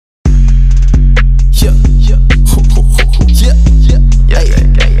Yeah, yeah, yeah, yeah,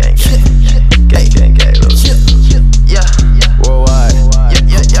 yeah, yeah, worldwide.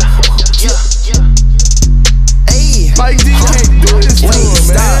 Mike D can't do this to him,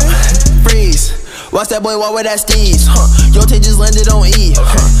 Stop, man. freeze. Watch that boy walk with that steez. Yo, Tay just landed on E.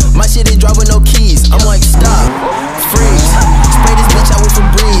 My shit ain't driving no keys. I'm like, stop, freeze. Spray this bitch out with some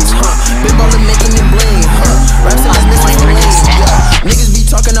breeze. Been ballin' making it bling. Raps in this bitch with some lean. Niggas be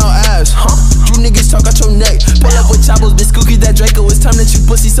talking out ass. You niggas talk out your neck. Pull up with choppers, bitch, cookies that Draco. It's time that you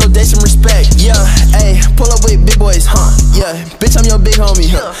pussy, so dash some respect. Yeah, ayy, pull up with big boys, yeah, bitch, I'm your big homie,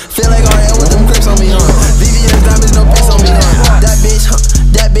 Feel like RL with them grips on me, VVS diamonds, no pics on me,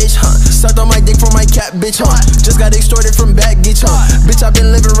 That bitch, sucked on my dick from my cat, bitch, Just got extorted from back, get Bitch, I been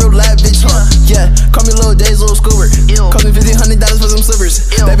living real lavish, Yeah, call me little days, little Scoober. Cost me $1,500 for some slippers.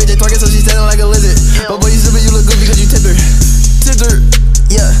 That bitch, they talking, so she standing like a lizard. But boy, you stupid, you look good because you tipped her.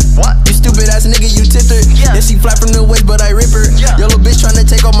 Yeah. What? You stupid ass nigga, you tipped her. Yeah. She flat from the waist, but I rip her. Yeah. Yo, little bitch tryna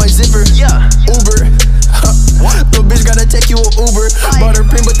take off my zipper. Yeah. Uber. Little bitch gotta take you an Uber. Bought her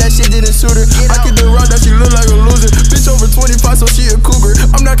print, but that shit didn't suit her. I could do wrong, that she look like a loser. Bitch over 25, so she a cougar.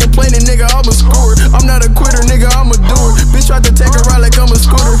 I'm not complaining, nigga, I'm a scorer. I'm not a quitter, nigga, I'm a doer. Bitch tried to take a ride like I'm a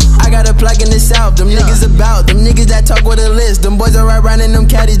scooter. I got a plug in the south, them niggas about. Them niggas that talk with a list. Them boys that ride around in them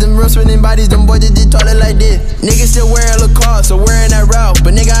caddies. Them real spinning bodies, them boys that did toilet like this. Niggas still wearing Lacoste, so wearing that route.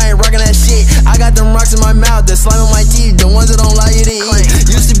 But nigga, I ain't rocking that shit. I got them rocks in my mouth, that slime on my teeth. The ones that don't lie you to eat.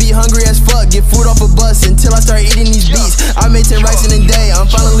 Used to be hungry as fuck, get food off a bus until I start eating these beats. I made 10 racks in a day, I'm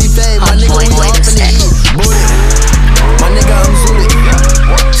finally paid. My nigga, we all finna eat. Booty. My nigga, I'm zooted.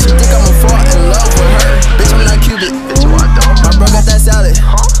 She think I'ma fall in love with her. Bitch, I'm not Cupid. My bro got that salad.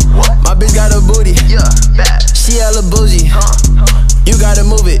 My bitch got a booty. She hella bougie. You gotta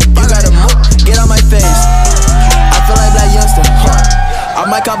move it. You gotta move. Get out my face. I feel like Black Youngster. I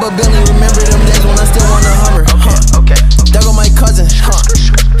might cop a Bentley. Remember them days when I still want a Hummer. There go my cousin.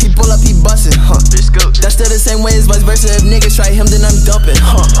 He pull up, he bustin'. That's still the same way as vice versa. If niggas try him, then I'm dumping.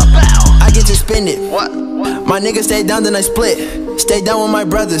 I get to spend it. My niggas stay down, then I split. Stay down with my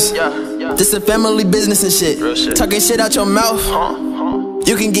brothers. This a family business and shit. Talking shit out your mouth.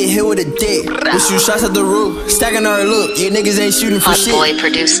 You can get hit with a dick. We shoot shots at the roof. Stacking our look. You niggas ain't shooting for shit. Boy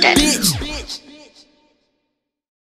produced it. Bitch.